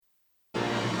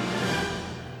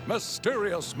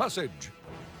Mysterious message.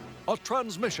 A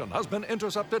transmission has been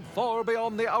intercepted far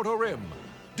beyond the Outer Rim,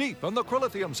 deep in the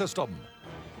Crilithium system.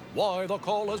 Why the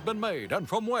call has been made and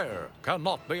from where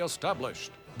cannot be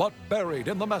established. But buried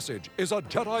in the message is a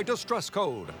Jedi distress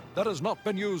code that has not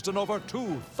been used in over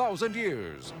 2,000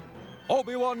 years.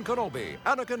 Obi-Wan Kenobi,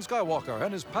 Anakin Skywalker,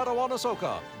 and his Padawan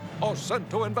Ahsoka are sent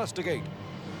to investigate.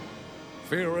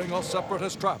 Fearing a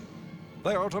separatist trap,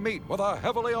 they are to meet with a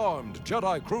heavily armed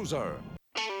Jedi cruiser.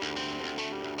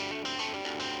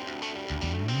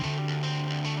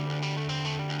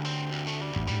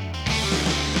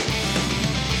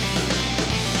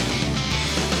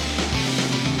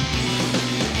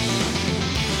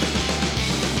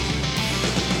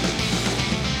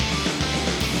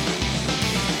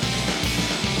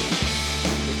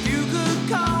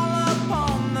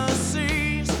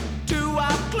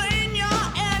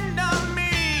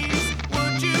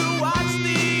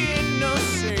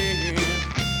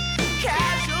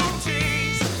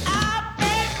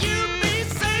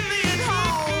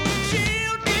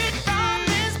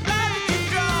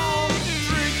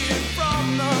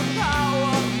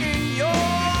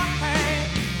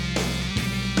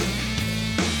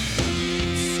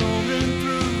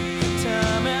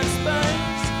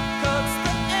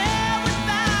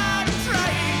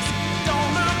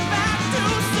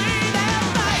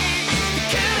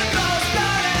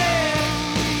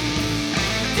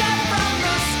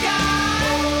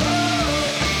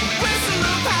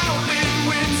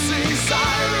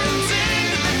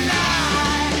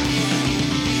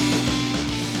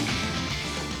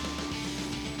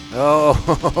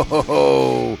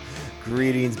 Oh,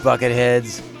 greetings,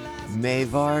 Bucketheads.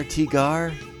 Mavar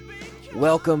Tigar.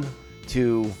 Welcome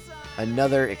to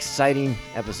another exciting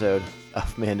episode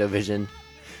of MandoVision.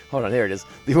 Hold on, there it is.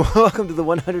 Welcome to the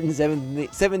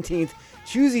 117th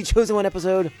Choosy Chosen One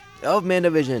episode of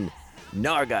MandoVision.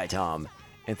 Nargai Tom.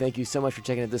 And thank you so much for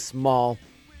checking out this small,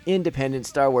 independent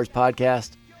Star Wars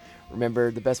podcast.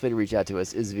 Remember, the best way to reach out to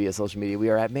us is via social media. We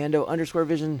are at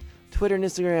Mando_Vision, Twitter and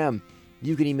Instagram.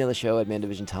 You can email the show at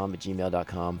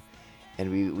mandovisiontom@gmail.com.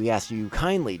 And we ask you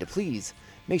kindly to please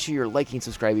make sure you're liking,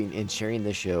 subscribing, and sharing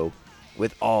this show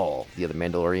with all the other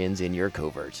Mandalorians in your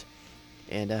covert.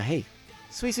 And hey,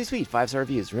 sweet 5-star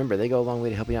reviews. Remember, they go a long way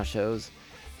to helping out shows.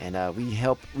 And we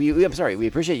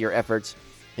appreciate your efforts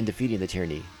in defeating the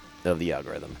tyranny of the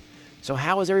algorithm. So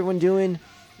how is everyone doing?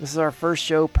 This is our first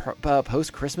show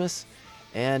post-Christmas,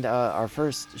 and our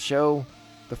first show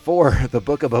before the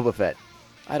Book of Boba Fett.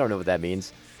 I don't know what that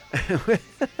means. You're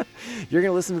going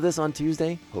to listen to this on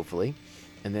Tuesday, hopefully.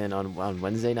 And then on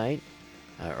Wednesday night,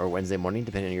 or Wednesday morning,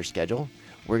 depending on your schedule,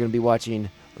 we're going to be watching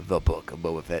The Book of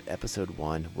Boba Fett. Episode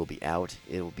 1 will be out.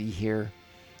 It will be here.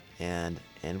 And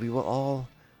we will all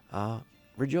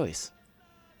rejoice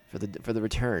for the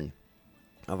return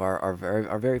of our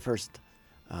very first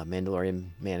Mandalorian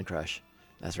man crush.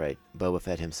 That's right, Boba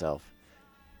Fett himself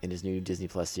in his new Disney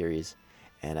Plus series.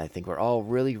 And I think we're all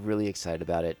really, really excited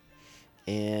about it.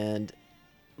 And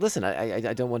listen, I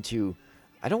don't want to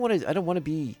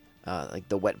be like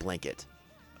the wet blanket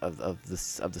of the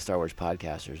Star Wars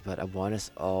podcasters, but I want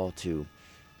us all to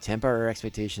temper our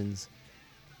expectations,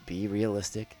 be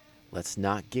realistic. Let's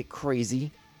not get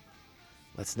crazy.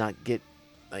 Let's not get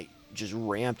just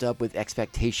ramped up with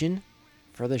expectation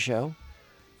for the show.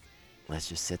 Let's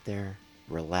just sit there,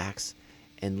 relax,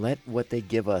 and let what they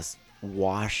give us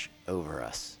wash over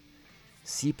us,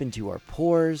 seep into our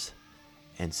pores,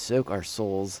 and soak our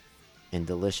souls in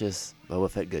delicious Boba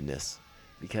Fett goodness.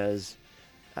 Because,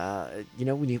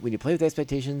 when you play with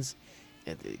expectations,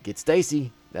 it gets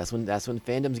dicey. That's when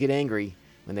fandoms get angry,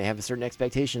 when they have a certain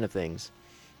expectation of things.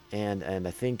 And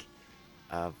I think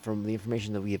from the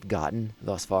information that we have gotten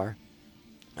thus far,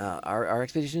 our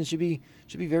expectations should be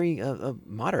very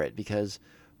moderate, because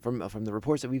from the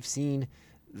reports that we've seen,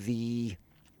 the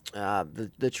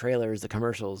trailers, the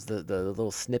commercials, the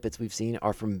little snippets we've seen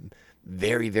are from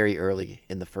very, very early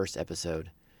in the first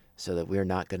episode, so that we're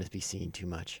not going to be seeing too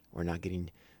much. We're not getting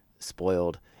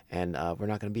spoiled, and we're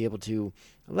not going to be able to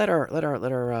let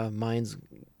our minds,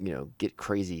 get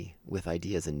crazy with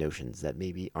ideas and notions that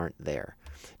maybe aren't there.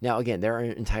 Now, again, there are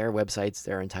entire websites,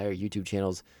 there are entire YouTube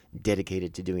channels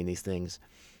dedicated to doing these things,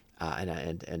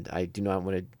 and I do not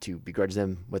want to begrudge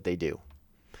them what they do.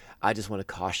 I just want to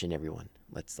caution everyone.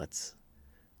 Let's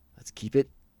keep it.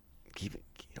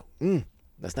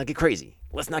 Let's not get crazy.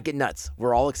 Let's not get nuts.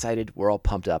 We're all excited. We're all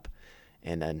pumped up,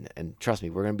 and trust me,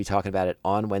 we're going to be talking about it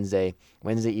on Wednesday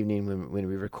evening when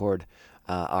we record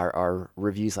our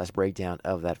review / breakdown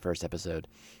of that first episode.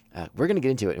 We're going to get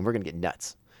into it, and we're going to get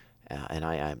nuts.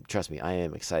 And trust me, I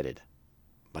am excited.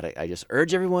 But I just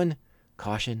urge everyone,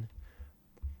 caution,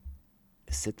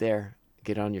 sit there,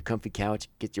 get on your comfy couch,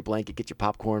 get your blanket, get your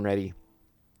popcorn ready,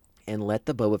 and let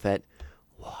the Boba Fett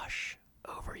wash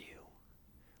over you.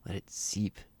 Let it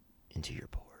seep into your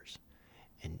pores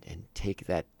and take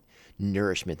that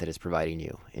nourishment that it's providing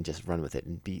you and just run with it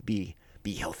and be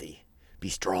healthy, be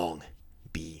strong,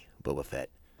 be Boba Fett.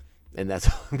 And that's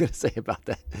all I'm going to say about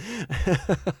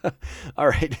that. All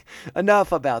right,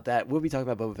 enough about that. We'll be talking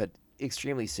about Boba Fett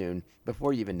extremely soon,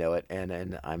 before you even know it,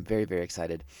 and I'm very, very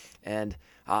excited. And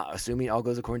assuming all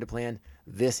goes according to plan,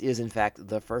 this is, in fact,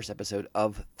 the first episode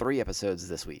of 3 episodes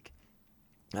this week.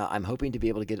 I'm hoping to be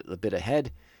able to get a bit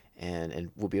ahead, and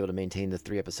we'll be able to maintain the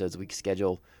 3 episodes a week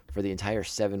schedule for the entire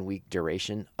 7-week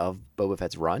duration of Boba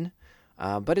Fett's run.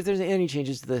 But if there's any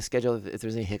changes to the schedule, if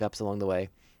there's any hiccups along the way,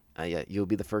 yeah, you'll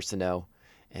be the first to know.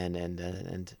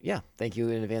 And yeah, thank you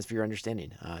in advance for your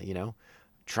understanding.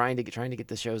 Trying to get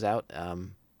the shows out,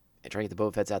 and trying to get the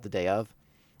Boba Fett's out the day of.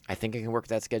 I think I can work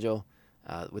that schedule.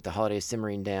 With the holidays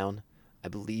simmering down, I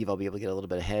believe I'll be able to get a little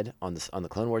bit ahead on the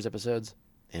Clone Wars episodes,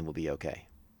 and we'll be okay.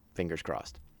 Fingers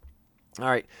crossed. All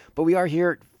right, but we are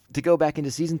here to go back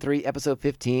into Season 3, Episode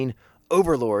 15,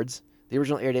 Overlords. The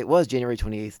original air date was January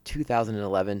 28th,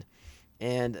 2011,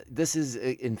 and this is,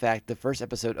 in fact, the first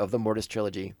episode of the Mortis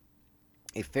trilogy,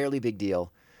 a fairly big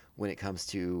deal when it comes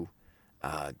to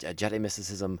Jedi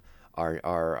mysticism,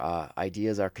 our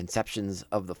ideas, our conceptions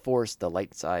of the Force, the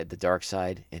light side, the dark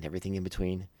side, and everything in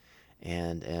between.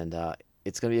 And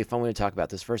it's going to be a fun one to talk about.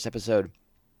 This first episode,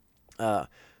 a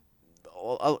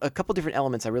couple different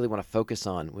elements I really want to focus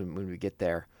on when we get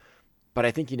there. But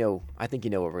I think you know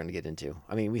what we're going to get into.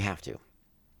 I mean, we have to,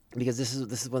 because this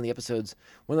is one of the episodes,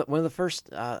 one of the first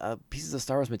pieces of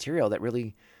Star Wars material that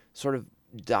really sort of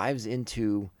dives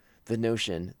into the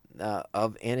notion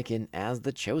of Anakin as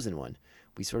the Chosen One.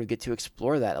 We sort of get to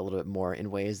explore that a little bit more in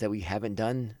ways that we haven't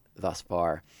done thus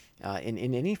far in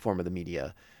any form of the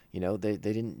media. They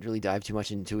didn't really dive too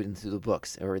much into it into the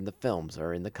books or in the films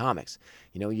or in the comics.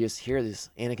 You just hear this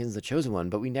Anakin's the Chosen One,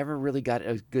 but we never really got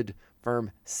a good,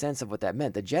 firm sense of what that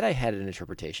meant. The Jedi had an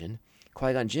interpretation.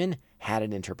 Qui-Gon Jinn had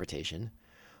an interpretation.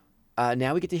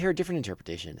 Now we get to hear a different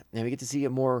interpretation. Now we get to see a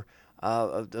more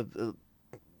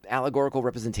allegorical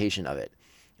representation of it.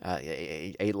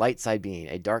 A light side being,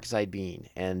 a dark side being,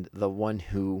 and the one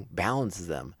who balances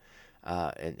them.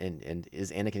 And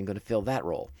is Anakin going to fill that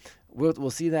role? We'll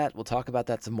see that. We'll talk about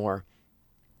that some more.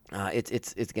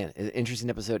 It's again an interesting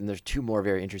episode, and there's 2 more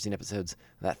very interesting episodes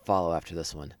that follow after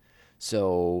this one.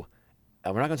 So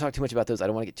we're not going to talk too much about those. I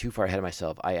don't want to get too far ahead of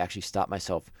myself. I actually stopped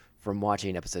myself from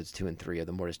watching episodes 2 and 3 of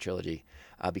the Mortis trilogy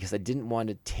because I didn't want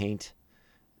to taint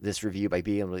this review by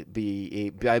being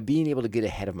able to get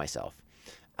ahead of myself.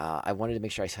 I wanted to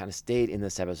make sure I kind of stayed in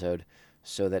this episode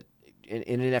so that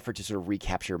in an effort to sort of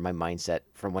recapture my mindset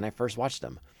from when I first watched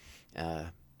them.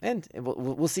 And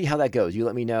we'll see how that goes. You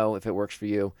let me know if it works for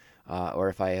you, or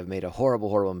if I have made a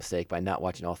horrible mistake by not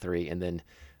watching all 3 and then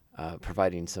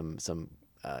providing some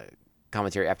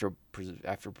commentary after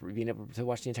being able to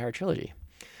watch the entire trilogy.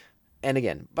 And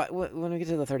again, but when we get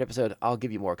to the 3rd episode, I'll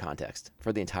give you more context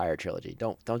for the entire trilogy.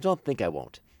 Don't think I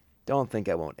won't. Don't think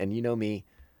I won't. And you know me,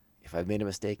 if I've made a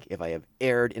mistake, if I have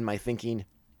erred in my thinking,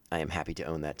 I am happy to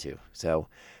own that too. So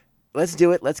let's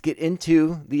do it. Let's get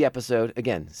into the episode.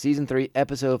 Again, Season 3,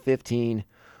 Episode 15,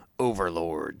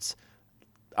 Overlords.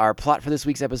 Our plot for this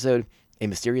week's episode: a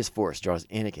mysterious force draws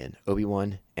Anakin,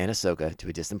 Obi-Wan, and Ahsoka to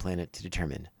a distant planet to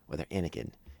determine whether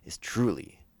Anakin is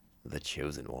truly the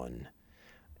Chosen One.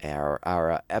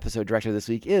 Our episode director this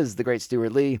week is the great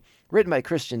Stuart Lee, written by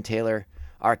Christian Taylor.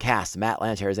 Our cast: Matt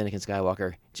Lanter as Anakin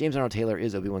Skywalker, James Arnold Taylor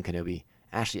is Obi-Wan Kenobi,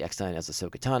 Ashley Eckstein as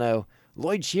Ahsoka Tano,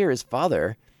 Lloyd Shear is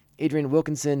father, Adrian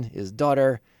Wilkinson is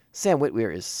daughter, Sam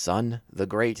Witwer is son, the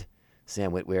great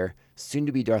Sam Witwer, soon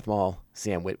to be Darth Maul,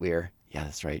 Sam Witwer. Yeah,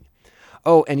 that's right.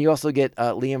 Oh, and you also get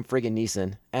Liam friggin'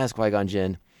 Neeson as Qui-Gon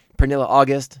Jinn, Pernilla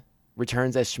August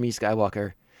returns as Shmi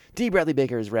Skywalker, D. Bradley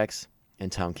Baker as Rex,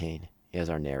 and Tom Kane as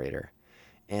our narrator.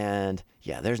 And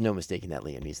yeah, there's no mistaking that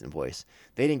Liam Neeson voice.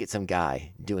 They didn't get some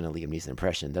guy doing a Liam Neeson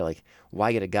impression. They're like,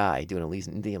 why get a guy doing a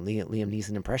Liam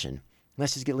Neeson impression?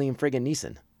 Let's just get Liam friggin'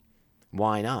 Neeson.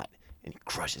 Why not? And he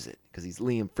crushes it because he's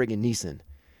Liam friggin' Neeson. And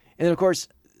then, of course,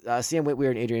 Sam Witwer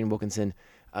and Adrian Wilkinson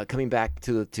coming back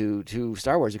to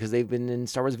Star Wars because they've been in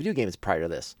Star Wars video games prior to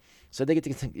this. So they get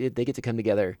to come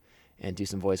together and do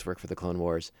some voice work for the Clone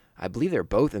Wars. I believe they're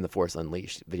both in the Force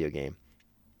Unleashed video game,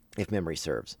 if memory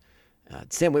serves.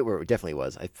 Sam Witwer definitely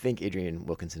was. I think Adrian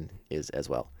Wilkinson is as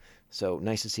well. So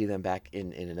nice to see them back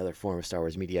in another form of Star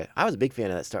Wars media. I was a big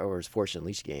fan of that Star Wars Force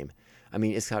Unleashed game. I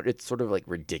mean, it's sort of like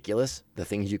ridiculous, the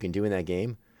things you can do in that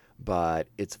game, but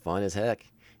it's fun as heck.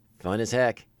 Fun as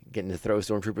heck. getting to throw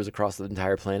stormtroopers across the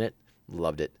entire planet.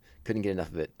 Loved it. Couldn't get enough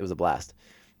of it. It was a blast.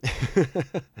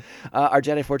 Our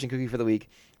Jedi fortune cookie for the week.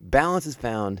 Balance is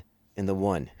found in the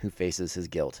one who faces his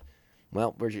guilt.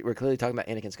 Well, we're clearly talking about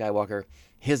Anakin Skywalker,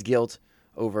 his guilt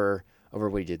over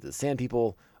what he did to the Sand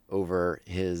People, over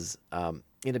his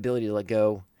inability to let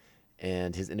go,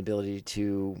 and his inability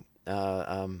to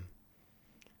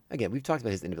again, we've talked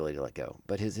about his inability to let go,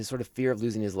 but his sort of fear of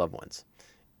losing his loved ones,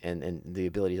 and the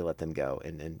ability to let them go,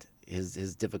 and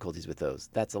his difficulties with those.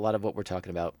 That's a lot of what we're talking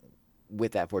about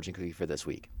with that fortune cookie for this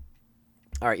week.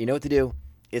 All right, you know what to do.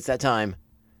 It's that time.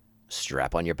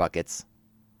 Strap on your buckets.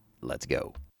 Let's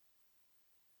go.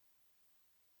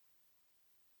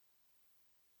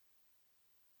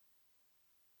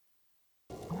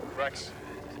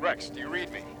 Rex, do you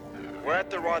read me? We're at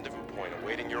the rendezvous point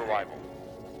awaiting your arrival.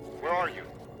 Where are you?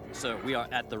 Sir, we are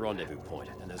at the rendezvous point,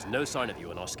 and there's no sign of you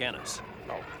in our scanners.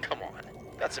 Oh, come on.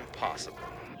 That's impossible.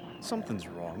 Something's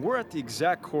wrong. We're at the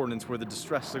exact coordinates where the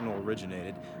distress signal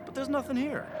originated, but there's nothing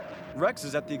here. Rex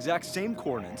is at the exact same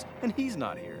coordinates, and he's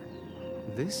not here.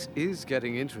 This is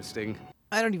getting interesting.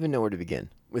 I don't even know where to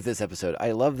begin with this episode.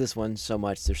 I love this one so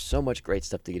much. There's so much great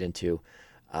stuff to get into.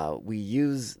 We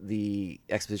use the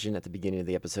exposition at the beginning of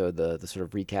the episode, the sort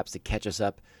of recaps to catch us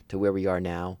up to where we are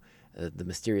now. The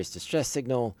mysterious distress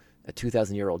signal, a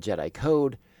 2,000-year-old Jedi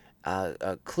code,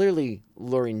 clearly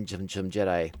luring some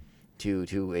Jedi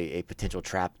to a potential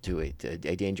trap, to a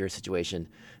dangerous situation.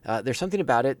 There's something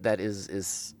about it that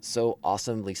is so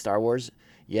awesomely Star Wars,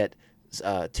 yet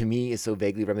to me is so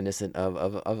vaguely reminiscent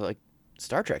of like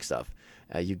Star Trek stuff.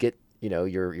 You get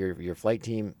your flight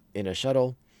team in a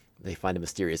shuttle. They find a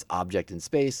mysterious object in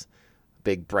space,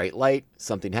 big bright light,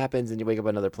 something happens, and you wake up on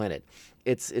another planet.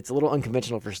 It's a little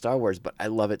unconventional for Star Wars, but I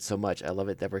love it so much. I love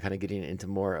it that we're kind of getting into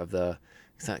more of the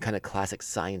kind of classic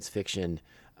science fiction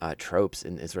tropes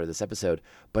in sort of this episode,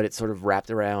 but it's sort of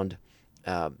wrapped around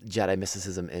Jedi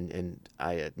mysticism and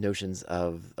notions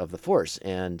of the Force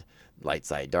and light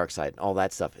side, dark side, all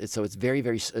that stuff. It's a very,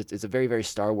 very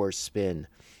Star Wars spin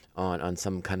on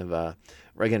some kind of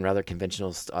again, rather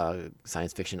conventional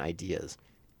science fiction ideas.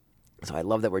 So I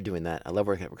love that we're doing that. I love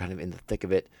we're kind of in the thick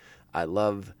of it. I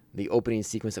love the opening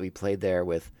sequence that we played there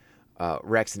with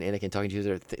Rex and Anakin talking to each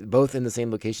other, both in the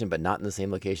same location, but not in the same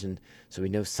location. So we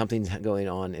know something's going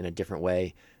on in a different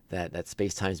way, that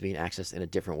space-time is being accessed in a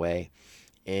different way.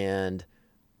 And,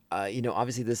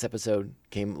 obviously this episode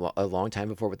came a long time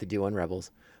before what they do on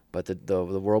Rebels, but the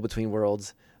world between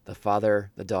worlds, the father,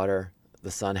 the daughter,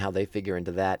 the son, how they figure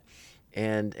into that.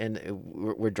 And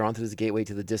we're drawn through this gateway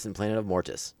to the distant planet of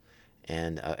Mortis,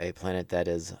 and a planet that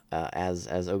is,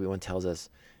 as Obi-Wan tells us,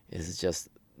 is just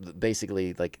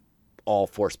basically like all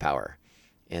Force power.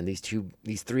 And these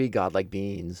three godlike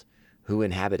beings who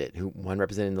inhabit it, who one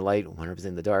representing the light, one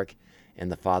representing the dark,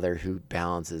 and the Father who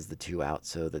balances the two out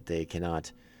so that they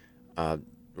cannot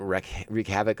wreak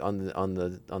havoc on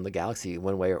the galaxy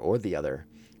one way or the other,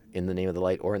 in the name of the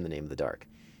light or in the name of the dark.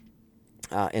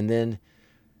 And then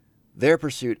their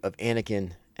pursuit of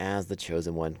Anakin as the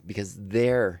chosen one, because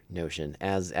their notion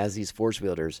as these Force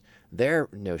wielders, their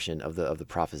notion of the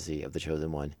prophecy of the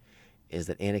chosen one is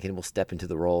that Anakin will step into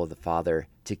the role of the father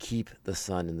to keep the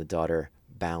son and the daughter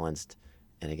balanced,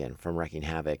 and again, from wreaking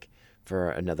havoc for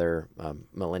another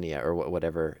millennia or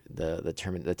whatever the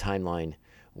timeline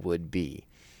would be.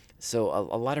 So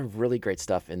a lot of really great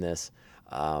stuff in this.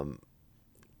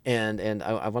 And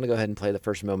I want to go ahead and play the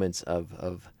first moments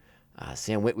of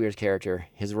Sam Witwer's character,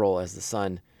 his role as the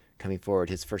son, coming forward,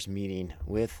 his first meeting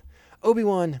with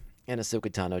Obi-Wan and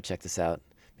Ahsoka Tano. Check this out,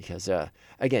 because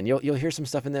again, you'll hear some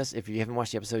stuff in this if you haven't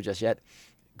watched the episode just yet.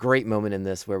 Great moment in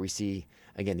this where we see,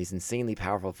 again, these insanely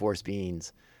powerful Force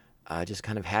beings just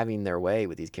kind of having their way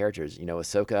with these characters.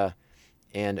 Ahsoka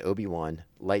and Obi-Wan,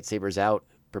 lightsabers out,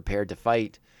 prepared to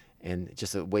fight, and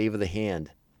just a wave of the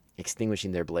hand,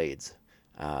 extinguishing their blades.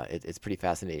 It's pretty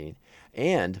fascinating.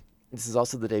 And this is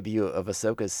also the debut of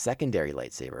Ahsoka's secondary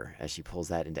lightsaber, as she pulls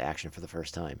that into action for the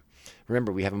first time.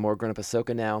 Remember, we have a more grown-up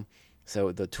Ahsoka now,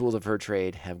 so the tools of her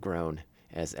trade have grown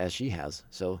as she has.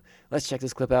 So let's check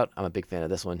this clip out. I'm a big fan of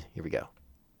this one. Here we go.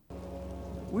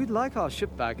 We'd like our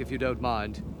ship back if you don't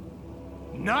mind.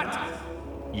 Not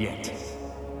yet.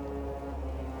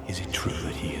 Is it true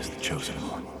that he is the chosen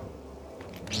one?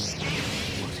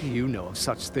 What do you know of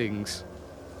such things?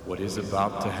 What is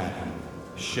about to happen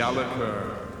shall occur,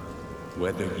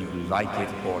 whether you like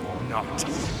it or not.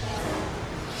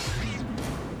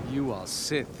 You are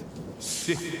Sith.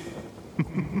 Sith.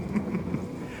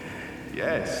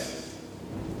 Yes.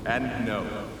 And no.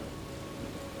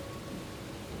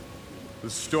 The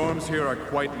storms here are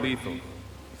quite lethal.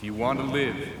 If you want to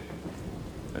live,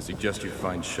 I suggest you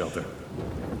find shelter.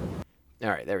 All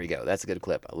right, there we go. That's a good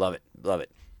clip. I love it. Love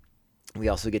it. We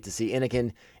also get to see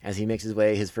Anakin as he makes his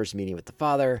way, his first meeting with the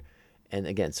father, and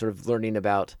again, sort of learning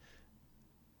about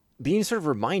being sort of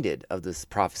reminded of this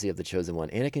prophecy of the Chosen One.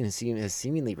 Anakin has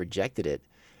seemingly rejected it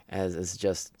as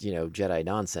just, Jedi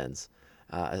nonsense.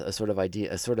 A sort of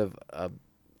idea, a sort of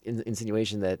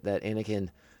insinuation that Anakin,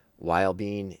 while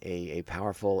being a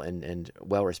powerful and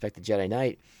well-respected Jedi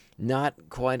Knight, not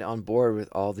quite on board with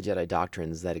all the Jedi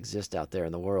doctrines that exist out there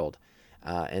in the world.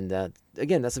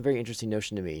 Again, that's a very interesting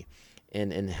notion to me,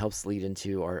 and helps lead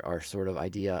into our sort of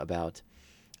idea about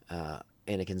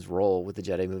Anakin's role with the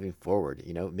Jedi moving forward.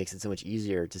 It makes it so much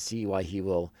easier to see why he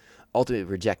will ultimately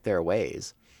reject their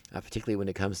ways, particularly when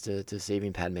it comes to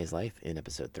saving Padme's life in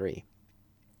Episode 3.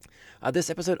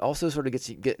 This episode also sort of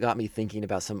got me thinking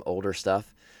about some older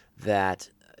stuff that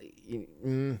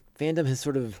fandom has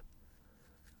sort of,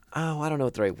 I don't know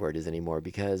what the right word is anymore,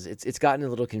 because it's gotten a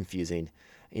little confusing.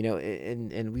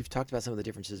 And we've talked about some of the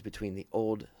differences between the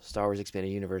old Star Wars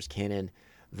Expanded Universe canon,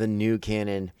 the new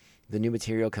canon, the new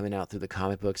material coming out through the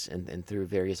comic books and through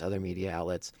various other media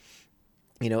outlets.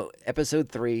 Episode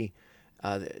 3,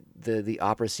 the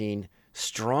opera scene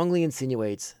strongly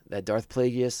insinuates that Darth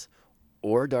Plagueis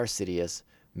or Darth Sidious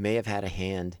may have had a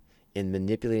hand in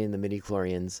manipulating the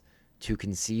midichlorians to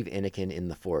conceive Anakin in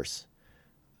the Force.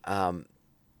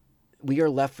 We are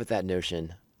left with that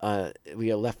notion.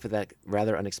 We are left with that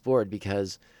rather unexplored,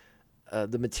 because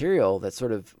the material that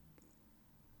sort of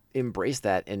embraced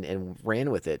that and ran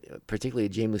with it, particularly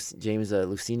James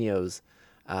Lucinio's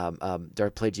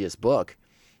Darth Plagueis book,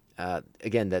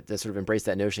 again, that sort of embraced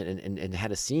that notion and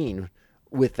had a scene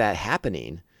with that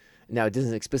happening. Now, it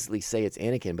doesn't explicitly say it's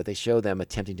Anakin, but they show them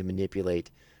attempting to manipulate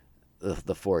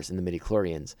the Force and the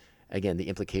midichlorians. Again, the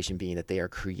implication being that they are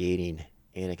creating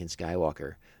Anakin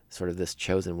Skywalker, sort of this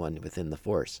chosen one within the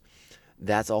Force.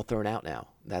 That's all thrown out now.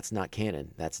 That's not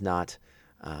canon. That's not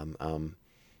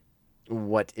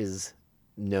what is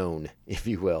known, if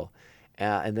you will.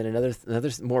 And then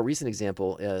another more recent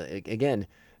example, again,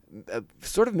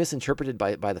 sort of misinterpreted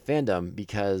by the fandom,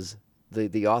 because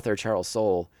the author, Charles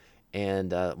Soule,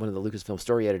 and one of the Lucasfilm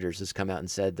story editors has come out and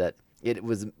said that it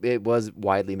was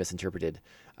widely misinterpreted,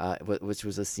 which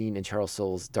was a scene in Charles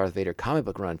Soule's Darth Vader comic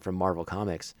book run from Marvel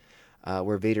Comics,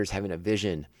 where Vader's having a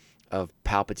vision of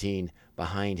Palpatine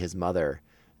behind his mother,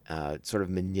 sort of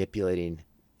manipulating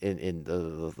in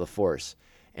the Force.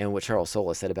 And what Charles Soule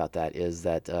has said about that is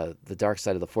that the dark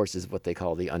side of the Force is what they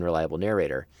call the unreliable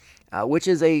narrator, which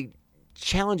is a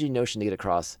challenging notion to get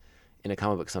across in a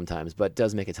comic book sometimes, but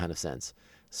does make a ton of sense.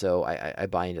 So I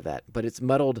buy into that. But it's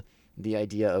muddled the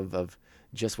idea of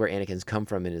just where Anakin's come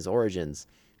from in his origins,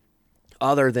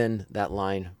 other than that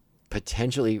line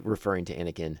potentially referring to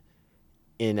Anakin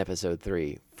in Episode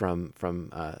 3 from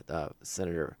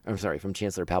Chancellor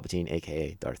Palpatine,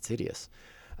 aka Darth Sidious.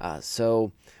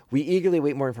 So we eagerly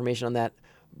wait more information on that.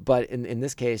 But in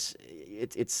this case,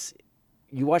 it's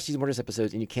you watch these Mortis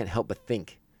episodes and you can't help but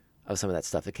think of some of that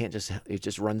stuff. It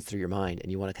just runs through your mind,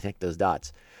 and you want to connect those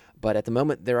dots. But at the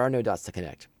moment, there are no dots to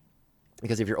connect,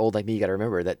 because if you're old like me, you got to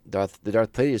remember that the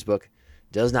Darth Plagueis book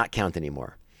does not count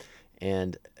anymore.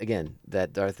 And again,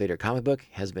 that Darth Vader comic book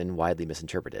has been widely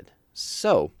misinterpreted.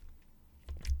 So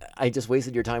I just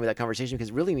wasted your time with that conversation, because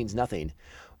it really means nothing.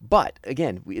 But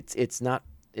again, it's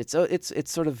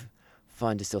sort of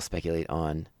fun to still speculate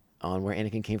on where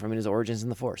Anakin came from in his origins in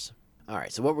the Force. All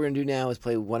right, so what we're going to do now is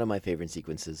play one of my favorite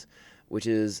sequences, which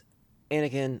is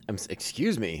Obi-Wan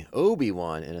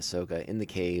and Ahsoka in the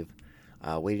cave,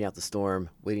 waiting out the storm,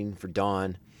 waiting for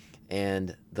dawn,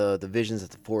 and the visions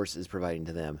that the Force is providing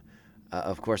to them.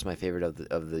 Of course, my favorite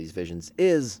of these visions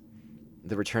is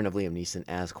the return of Liam Neeson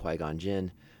as Qui-Gon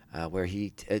Jinn, where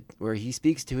he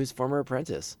speaks to his former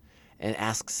apprentice and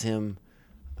asks him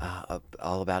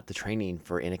all about the training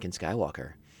for Anakin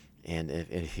Skywalker, and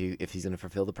if he's going to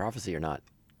fulfill the prophecy or not.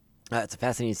 It's a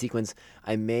fascinating sequence.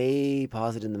 I may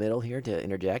pause it in the middle here to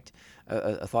interject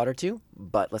a thought or two,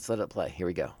 but let's let it play. Here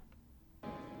we go.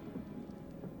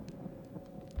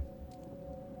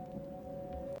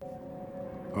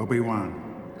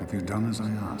 Obi-Wan, have you done as I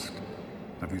asked?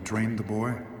 Have you trained the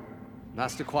boy?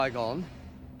 Master Qui-Gon,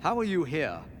 how are you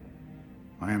here?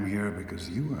 I am here because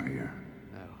you are here.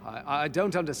 No, I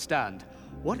don't understand.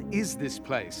 What is this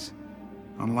place?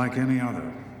 Unlike any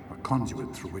other, a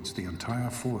conduit through which the entire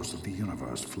force of the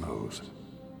universe flows.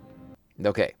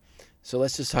 Okay, so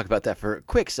let's just talk about that for a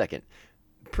quick second.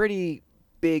 Pretty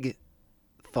big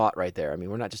thought right there. I mean,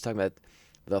 we're not just talking about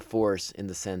the Force in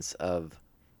the sense of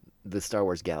the Star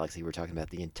Wars galaxy. We're talking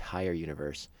about the entire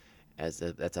universe.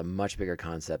 That's a much bigger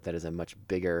concept. That is a much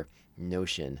bigger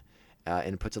notion.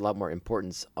 and puts a lot more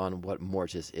importance on what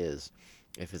Mortis is,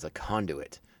 if it's a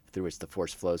conduit through which the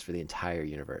Force flows for the entire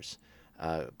universe.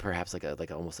 Perhaps again, like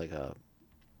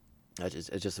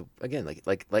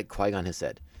Qui-Gon has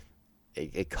said,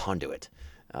 a conduit.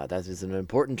 That is an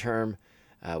important term.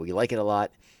 We like it a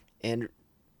lot, and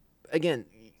again,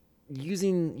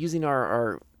 using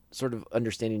our sort of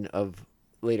understanding of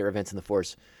later events in the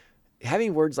Force,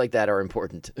 having words like that are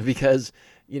important because,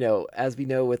 as we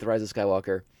know with The Rise of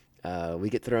Skywalker, we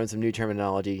get thrown some new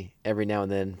terminology every now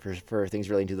and then for things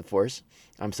relating to the Force.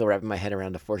 I'm still wrapping my head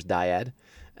around a Force dyad,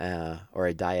 or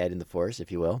a dyad in the Force,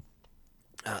 if you will.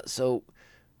 So,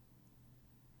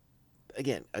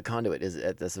 again, a conduit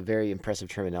that's a very impressive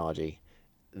terminology.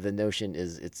 The notion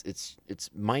is it's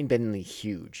mind-bendingly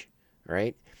huge,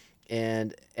 right?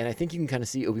 And I think you can kind of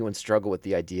see Obi-Wan struggle with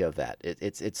the idea of that.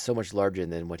 It's so much larger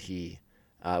than what he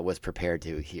was prepared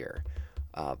to hear.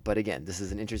 But again, this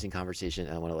is an interesting conversation,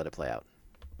 and I want to let it play out.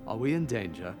 Are we in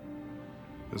danger?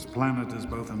 This planet is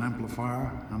both an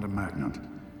amplifier and a magnet.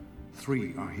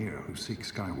 3 are here who seek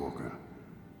Skywalker.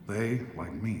 They,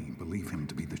 like me, believe him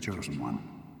to be the Chosen One.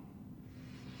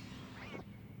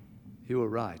 You were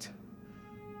right.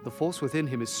 The Force within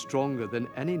him is stronger than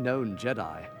any known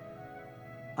Jedi.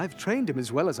 I've trained him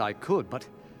as well as I could, but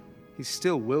he's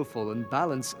still willful and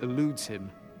balance eludes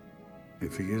him.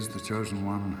 If he is the Chosen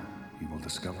One, he will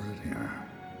discover it here.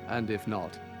 And if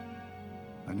not?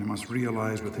 Then you must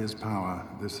realize with his power,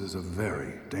 this is a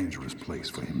very dangerous place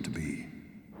for him to be.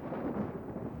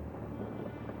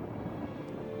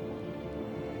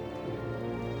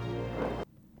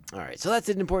 All right, so that's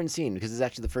an important scene because it's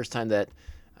actually the first time that,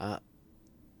 at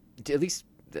least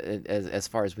as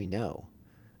far as we know,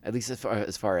 at least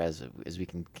as far as we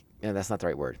can. No, that's not the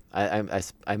right word. I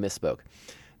misspoke.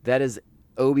 That is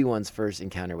Obi-Wan's first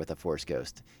encounter with a Force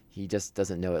ghost. He just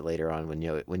doesn't know it later on when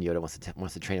Yoda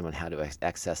wants to train him on how to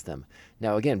access them.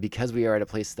 Now, again, because we are at a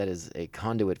place that is a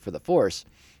conduit for the Force,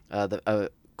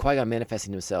 Qui-Gon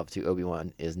manifesting himself to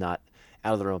Obi-Wan is not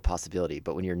out of the realm of possibility.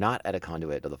 But when you're not at a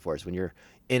conduit of the Force, when you're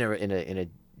in a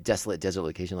desolate desert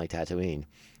location like Tatooine,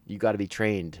 you got to be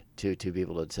trained to be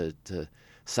able to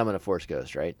summon a Force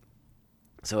ghost, right?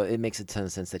 So it makes a ton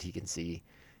of sense that he can see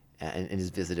and is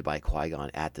visited by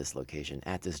Qui-Gon at this location,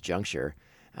 at this juncture,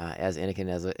 as Anakin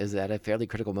is at a fairly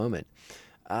critical moment.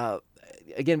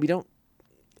 Again, we don't...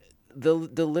 The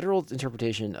literal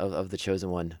interpretation of the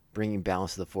Chosen One bringing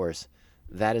balance to the Force,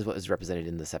 that is what is represented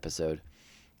in this episode.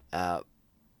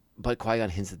 But Qui-Gon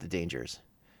hints at the dangers.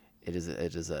 It is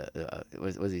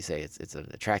what does he say? It's an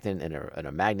attractant and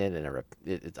a magnet and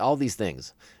it's all these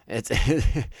things. It's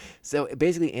so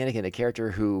basically Anakin, a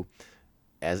character who,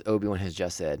 as Obi-Wan has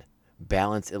just said,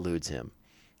 balance eludes him.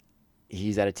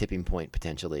 He's at a tipping point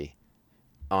potentially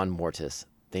on Mortis.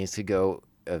 Things could go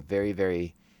very,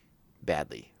 very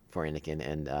badly for Anakin.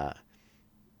 And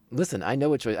listen, I know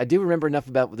what choice. I do remember enough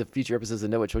about the future episodes to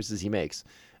know what choices he makes.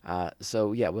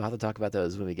 So yeah, we'll have to talk about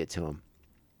those when we get to him.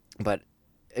 But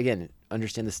again,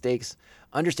 understand the stakes,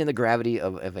 understand the gravity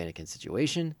of Anakin's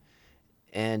situation,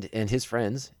 and his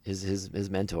friends, his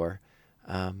mentor,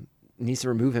 needs to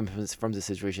remove him from the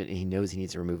situation, and he knows he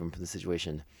needs to remove him from the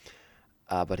situation.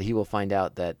 But he will find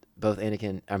out that both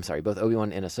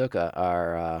Obi-Wan and Ahsoka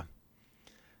are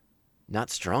not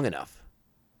strong enough.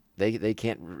 They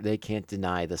can't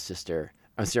deny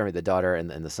the daughter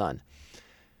and the son.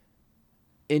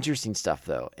 Interesting stuff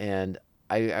though, and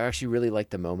I actually really like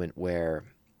the moment where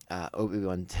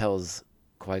Obi-Wan tells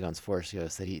Qui-Gon's Force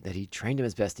ghost that he trained him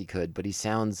as best he could, but he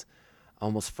sounds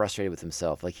almost frustrated with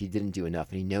himself, like he didn't do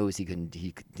enough, and he knows he couldn't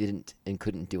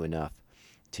do enough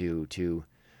to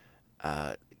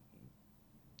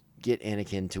get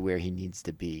Anakin to where he needs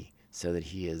to be, so that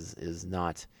he is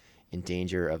not in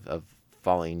danger of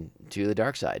falling to the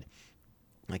dark side.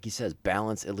 Like he says,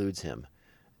 balance eludes him,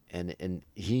 and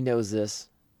he knows this.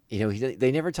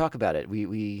 They never talk about it.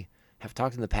 We have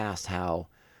talked in the past how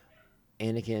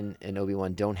Anakin and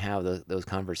Obi-Wan don't have those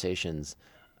conversations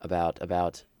about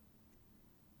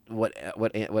what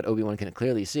Obi-Wan can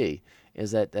clearly see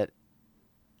is that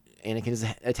Anakin's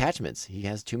attachments. He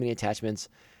has too many attachments.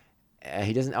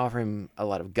 He doesn't offer him a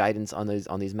lot of guidance on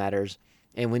these matters,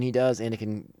 and when he does,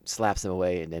 Anakin slaps them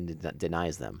away and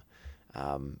denies them.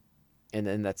 And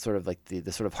then that's sort of like the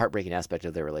sort of heartbreaking aspect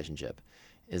of their relationship.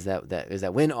 Is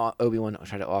that when Obi-Wan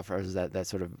tries to offer that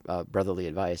sort of brotherly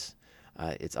advice,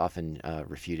 it's often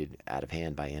refuted out of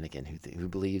hand by Anakin, who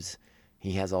believes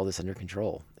he has all this under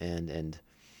control and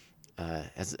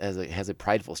has a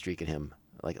prideful streak in him,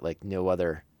 like no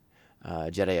other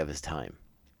Jedi of his time.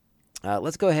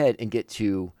 Let's go ahead and get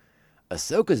to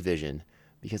Ahsoka's vision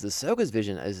because Ahsoka's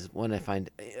vision is one I find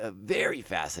very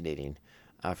fascinating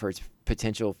for its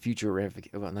potential future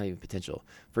well, not even potential,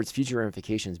 for its future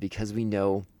ramifications, because we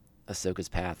know Ahsoka's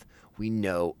path, we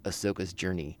know Ahsoka's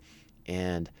journey,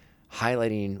 and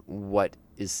highlighting what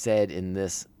is said in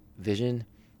this vision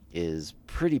is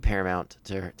pretty paramount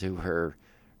to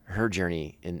her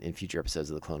journey in future episodes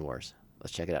of the Clone Wars.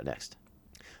 Let's check it out next.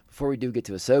 Before we do get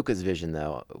to Ahsoka's vision,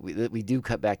 though, we do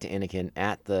cut back to Anakin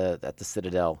at the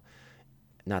Citadel.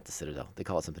 Not the Citadel. They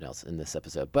call it something else in this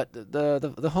episode. But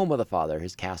the home of the Father,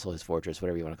 his castle, his fortress,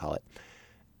 whatever you want to call it.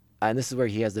 And this is where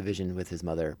he has the vision with his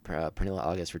mother, Pernilla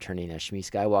August, returning as Shmi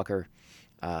Skywalker.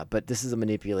 But this is a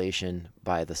manipulation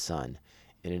by the Son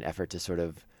in an effort to sort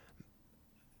of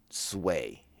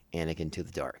sway Anakin to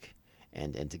the dark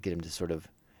and to get him to sort of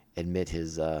admit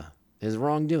his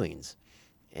wrongdoings.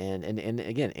 And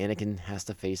again, Anakin has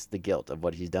to face the guilt of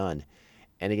what he's done.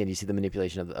 And again, you see the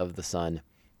manipulation of the Son,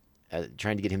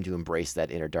 trying to get him to embrace that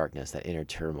inner darkness, that inner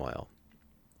turmoil.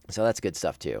 So that's good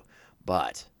stuff too.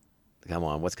 But come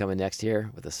on, what's coming next here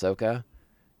with Ahsoka?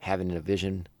 Having a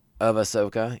vision of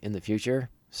Ahsoka in the future.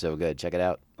 So good. Check it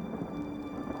out.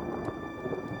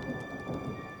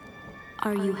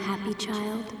 Are you happy,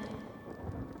 child?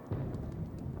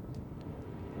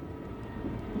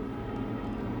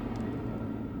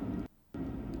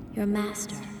 Your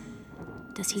master,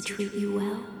 does he treat you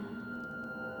well?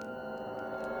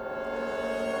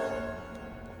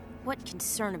 What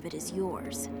concern of it is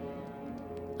yours?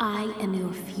 I am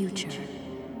your future,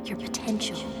 your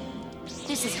potential.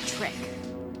 This is a trick.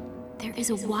 There is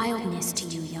a wildness to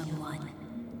you, young one.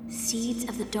 Seeds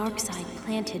of the dark side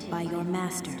planted by your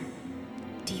master.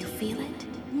 Do you feel it?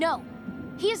 No.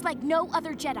 He is like no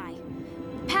other Jedi.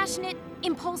 Passionate,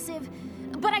 impulsive,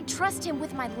 but I trust him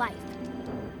with my life.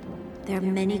 There are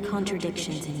many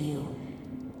contradictions in you,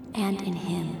 and in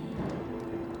him.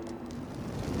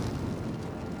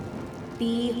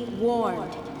 Be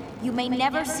warned. You may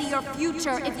never see your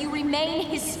future if you remain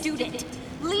his student.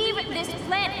 Leave this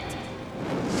planet!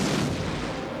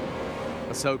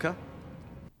 Ahsoka?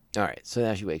 All right, so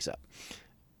now she wakes up.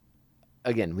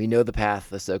 Again, we know the path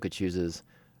Ahsoka chooses,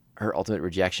 her ultimate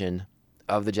rejection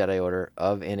of the Jedi Order,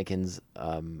 of Anakin's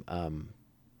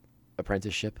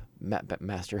apprenticeship,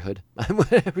 masterhood,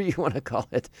 whatever you want to call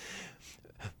it.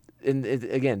 And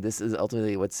again, this is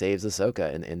ultimately what saves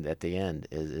Ahsoka, and at the end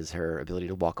is her ability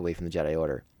to walk away from the Jedi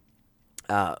Order.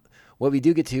 What we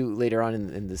do get to later on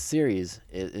in this series,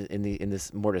 in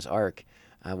this Mortis arc,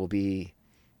 we'll get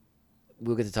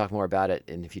to talk more about it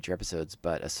in future episodes.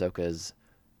 But Ahsoka's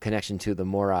connection to the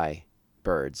Morai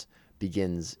birds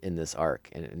begins in this arc,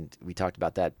 and we talked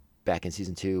about that back in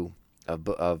season 2 of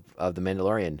The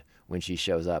Mandalorian when she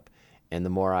shows up, and the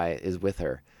Morai is with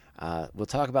her. We'll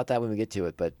talk about that when we get to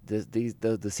it, but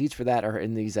the seeds for that are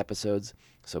in these episodes,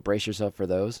 so brace yourself for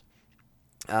those.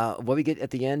 What we get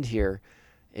at the end here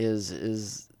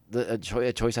is a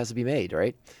choice has to be made,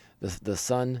 right? The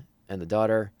son and the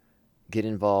daughter get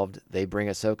involved. They bring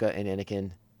Ahsoka and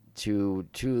Anakin to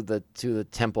the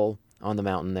temple on the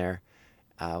mountain there,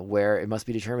 where it must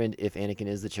be determined if Anakin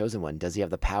is the chosen one. Does he have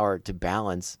the power to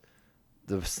balance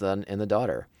the son and the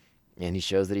daughter? And he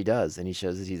shows that he does, and he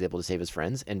shows that he's able to save his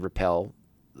friends and repel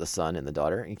the son and the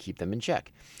daughter and keep them in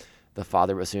check. The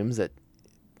father assumes that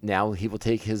now he will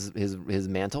take his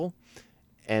mantle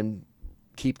and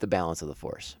keep the balance of the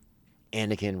Force.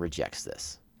 Anakin rejects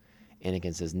this.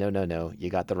 Anakin says, no, you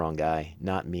got the wrong guy,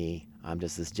 not me. I'm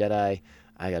just this Jedi.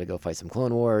 I got to go fight some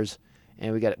Clone Wars,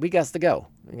 and we got to go.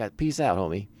 We got peace out,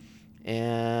 homie.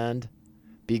 And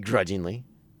begrudgingly,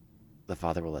 the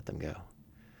father will let them go.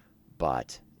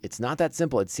 But it's not that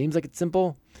simple. It seems like it's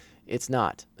simple. It's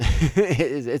not.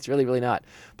 It's really, really not.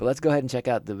 But let's go ahead and check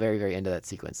out the very, very end of that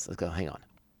sequence. Let's go. Hang on.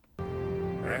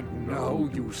 And now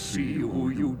you see who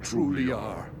you truly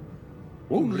are.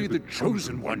 Only the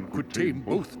Chosen One could tame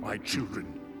both my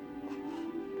children.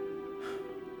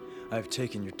 I have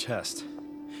taken your test.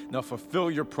 Now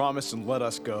fulfill your promise and let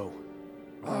us go.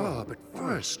 But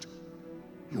first,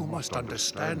 you must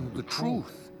understand the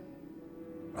truth.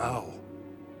 Now,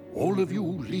 all of you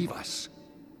leave us.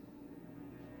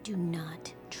 Do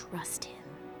not trust him.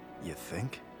 You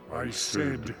think? I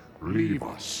said, leave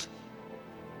us.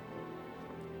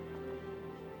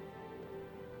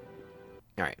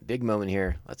 All right, big moment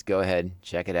here. Let's go ahead,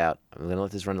 check it out. I'm going to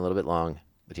let this run a little bit long,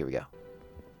 but here we go.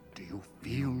 Do you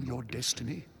feel your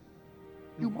destiny?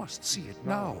 You must see it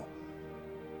now.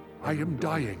 I am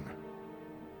dying,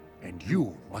 and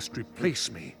you must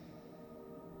replace me.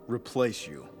 Replace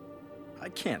you? I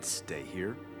can't stay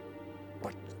here.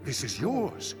 But this is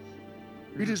yours.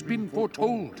 It has been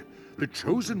foretold. The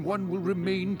Chosen One will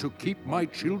remain to keep my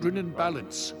children in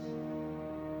balance.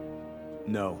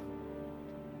 No.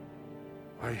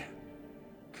 I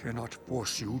cannot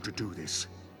force you to do this.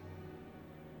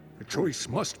 The choice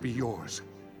must be yours.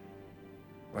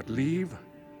 But leave,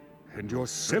 and your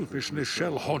selfishness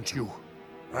shall haunt you,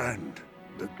 and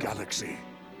the galaxy.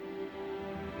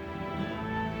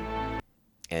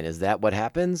 And is that what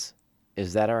happens?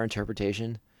 Is that our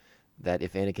interpretation? That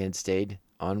if Anakin had stayed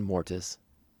on Mortis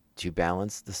to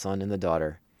balance the son and the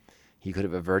daughter, he could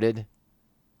have averted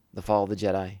the fall of the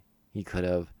Jedi. He could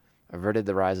have averted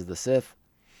the rise of the Sith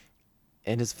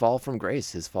and his fall from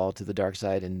grace, his fall to the dark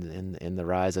side and the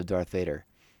rise of Darth Vader.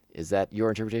 Is that your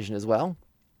interpretation as well?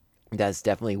 That's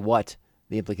definitely what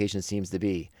the implication seems to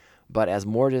be. But as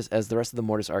the rest of the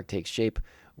Mortis arc takes shape,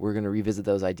 we're going to revisit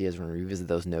those ideas. We're going to revisit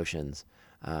those notions.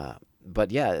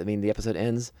 But yeah, I mean, the episode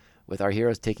ends with our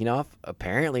heroes taking off,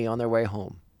 apparently on their way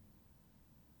home.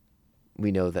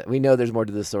 We know there's more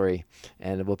to the story,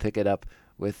 and we'll pick it up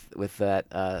with that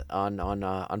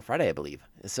on Friday, I believe.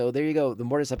 So there you go, the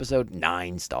Mortis episode,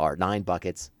 9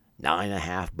 buckets,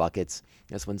 9.5 buckets.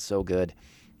 This one's so good.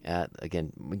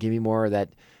 Again, give me more of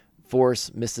that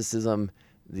Force mysticism,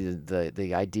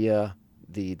 the idea,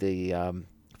 the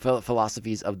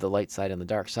philosophies of the light side and the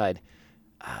dark side,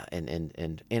 and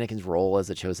Anakin's role as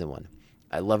the Chosen One.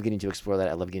 I love getting to explore that.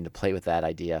 I love getting to play with that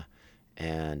idea.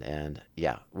 And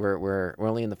yeah, we're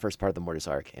only in the first part of the Mortis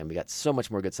arc, and we got so much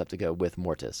more good stuff to go with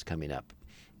Mortis coming up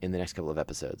in the next couple of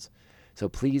episodes. So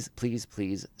please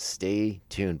stay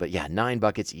tuned. But yeah, 9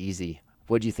 buckets, easy.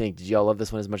 What do you think? Did y'all love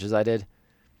this one as much as I did?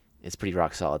 It's pretty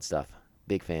rock solid stuff.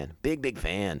 Big fan. Big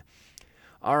fan.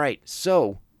 All right,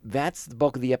 so that's the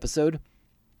bulk of the episode.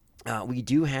 We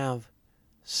do have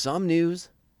some news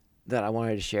that I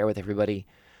wanted to share with everybody.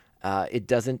 It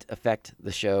doesn't affect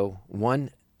the show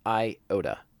one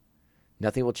iota.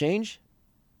 Nothing will change.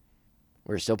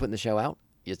 We're still putting the show out.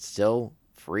 It's still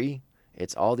free.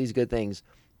 It's all these good things.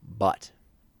 But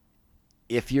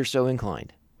if you're so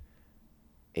inclined,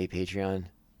 a Patreon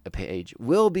page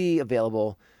will be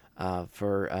available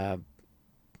for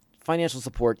financial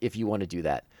support if you want to do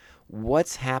that.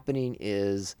 What's happening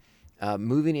is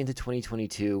moving into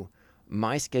 2022,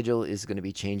 my schedule is going to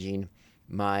be changing.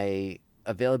 My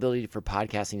availability for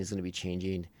podcasting is going to be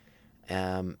changing.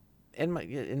 And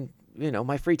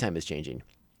my free time is changing.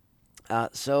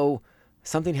 So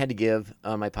something had to give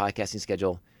on my podcasting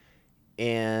schedule,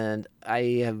 and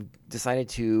I have decided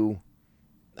to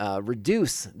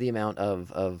reduce the amount of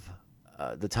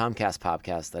the Tomcast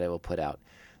podcast that I will put out.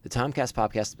 The Tomcast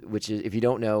podcast, which is, if you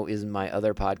don't know, is my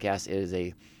other podcast. It is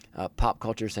a pop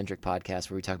culture centric podcast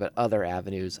where we talk about other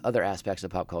avenues, other aspects of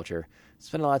pop culture.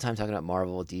 Spend a lot of time talking about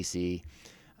Marvel, DC,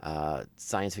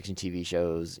 science fiction TV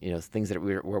shows, things that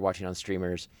we're watching on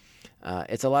streamers.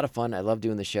 It's a lot of fun. I love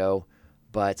doing the show,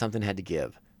 but something had to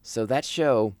give. So that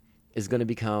show is going to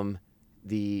become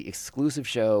the exclusive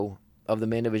show of the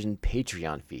Mandovision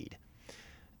Patreon feed.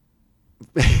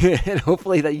 And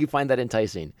hopefully that you find that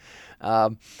enticing.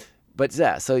 But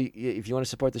yeah, so if you want to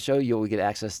support the show, you'll get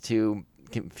access to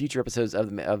future episodes of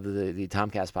the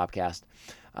Tomcast podcast.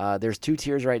 There's 2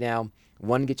 tiers right now.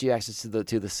 One gets you access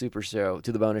to the super show,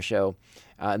 to the bonus show,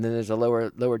 and then there's a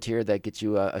lower tier that gets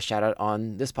you a shout out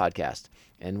on this podcast,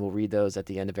 and we'll read those at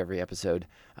the end of every episode,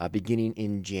 beginning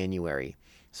in January.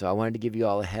 So I wanted to give you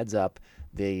all a heads up.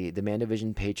 The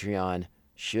Mandovision Patreon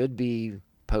should be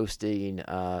posting.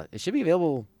 It should be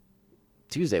available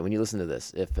Tuesday when you listen to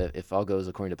this, if all goes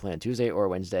according to plan, Tuesday or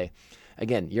Wednesday.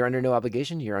 Again, you're under no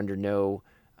obligation. You're under no,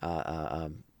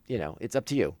 it's up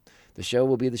to you. The show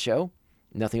will be the show.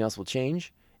 Nothing else will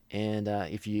change. And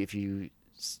if you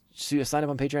sign up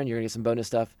on Patreon, you're gonna get some bonus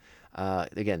stuff.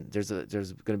 Again, there's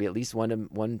gonna be at least one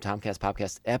Tomcast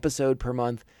podcast episode per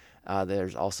month.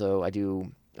 There's also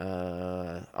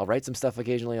I'll write some stuff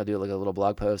occasionally. I'll do like a little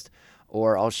blog post,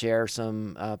 or I'll share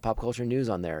some pop culture news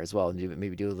on there as well, and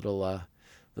maybe do a little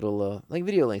like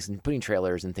video links and putting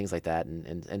trailers and things like that,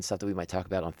 and stuff that we might talk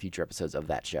about on future episodes of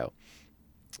that show.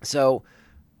 So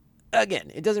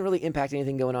again, it doesn't really impact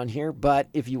anything going on here, but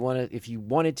if you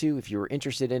were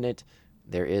interested in it,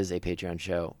 there is a Patreon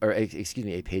show, or a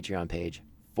Patreon page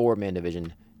for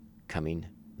Mandovision coming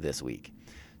this week.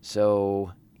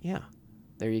 So yeah,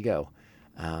 there you go.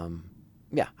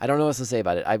 Yeah, I don't know what else to say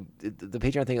about it. The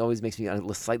Patreon thing always makes me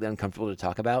slightly uncomfortable to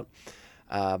talk about.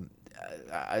 I'm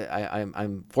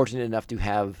fortunate enough to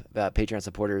have Patreon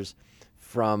supporters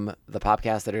from the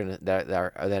podcast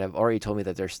that have already told me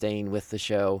that they're staying with the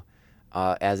show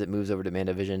as it moves over to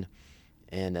Mandovision,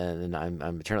 and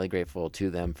I'm eternally grateful to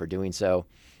them for doing so.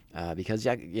 Because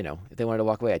if they wanted to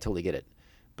walk away, I totally get it.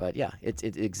 But yeah, it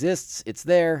exists. It's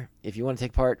there. If you want to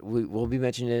take part, we'll be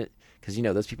mentioning it because,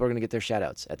 those people are going to get their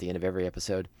shout-outs at the end of every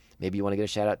episode. Maybe you want to get a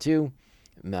shout-out too,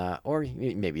 or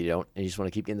maybe you don't, and you just want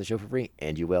to keep getting the show for free,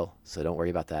 and you will. So don't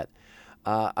worry about that.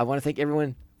 I want to thank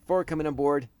everyone for coming on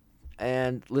board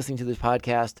and listening to this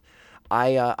podcast.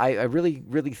 I really,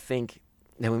 really think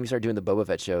that when we start doing the Boba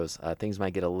Fett shows, things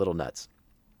might get a little nuts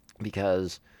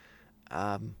because,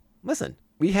 listen,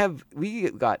 we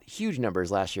got huge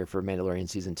numbers last year for Mandalorian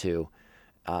Season 2.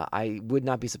 I would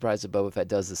not be surprised if Boba Fett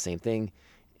does the same thing.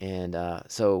 And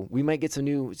so we might get some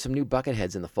new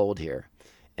bucketheads in the fold here.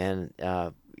 And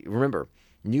remember,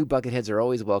 new bucketheads are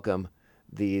always welcome.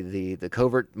 The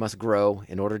covert must grow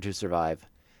in order to survive.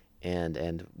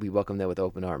 And we welcome them with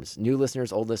open arms. New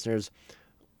listeners, old listeners,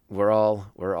 we're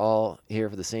all here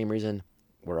for the same reason.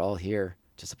 We're all here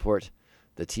to support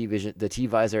the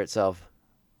T-Visor itself.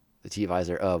 The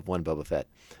T-Visor of one Boba Fett.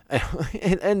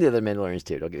 And the other Mandalorians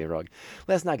too, don't get me wrong.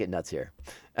 Let's not get nuts here.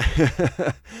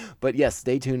 But yes,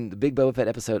 stay tuned. The big Boba Fett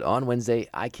episode on Wednesday.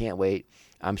 I can't wait.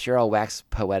 I'm sure I'll wax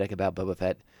poetic about Boba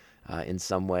Fett in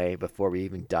some way before we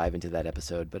even dive into that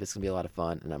episode. But it's going to be a lot of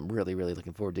fun, and I'm really, really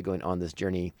looking forward to going on this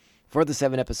journey for the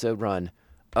 7-episode run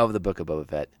of the Book of Boba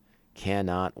Fett.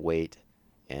 Cannot wait,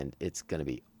 and it's going to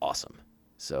be awesome.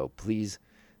 So please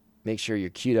make sure you're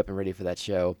queued up and ready for that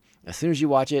show. As soon as you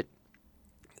watch it,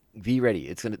 be ready.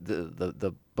 It's gonna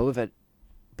the Boba Fett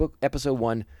book episode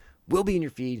 1 will be in your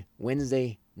feed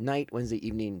Wednesday night, Wednesday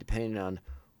evening, depending on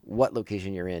what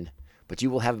location you're in. But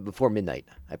you will have it before midnight.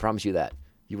 I promise you that.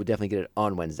 You will definitely get it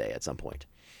on Wednesday at some point.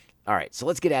 All right, so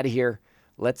let's get out of here.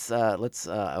 I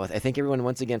thank everyone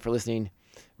once again for listening.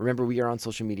 Remember, we are on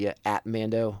social media at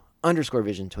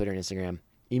Mando_Vision, Twitter and Instagram.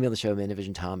 Email the show,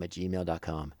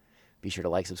 mandovisiontom@gmail.com. Be sure to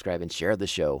like, subscribe, and share the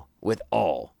show with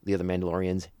all the other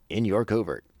Mandalorians in your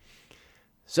covert.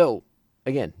 So,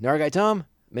 again, Nargai Tom,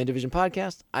 Mandovision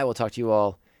Podcast. I will talk to you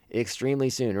all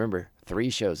extremely soon. Remember, 3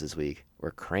 shows this week.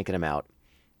 We're cranking them out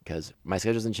because my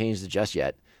schedule hasn't changed just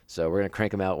yet. So we're going to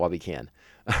crank them out while we can.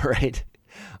 All right.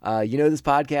 This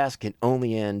podcast can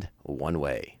only end one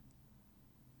way.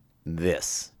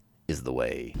 This is the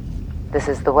way. This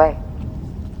is the way.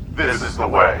 This is the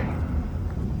way.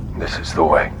 This is the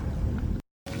way.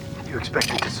 You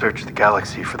expect me to search the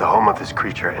galaxy for the home of this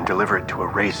creature and deliver it to a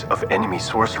race of enemy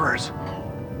sorcerers?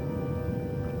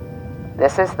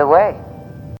 This is the way.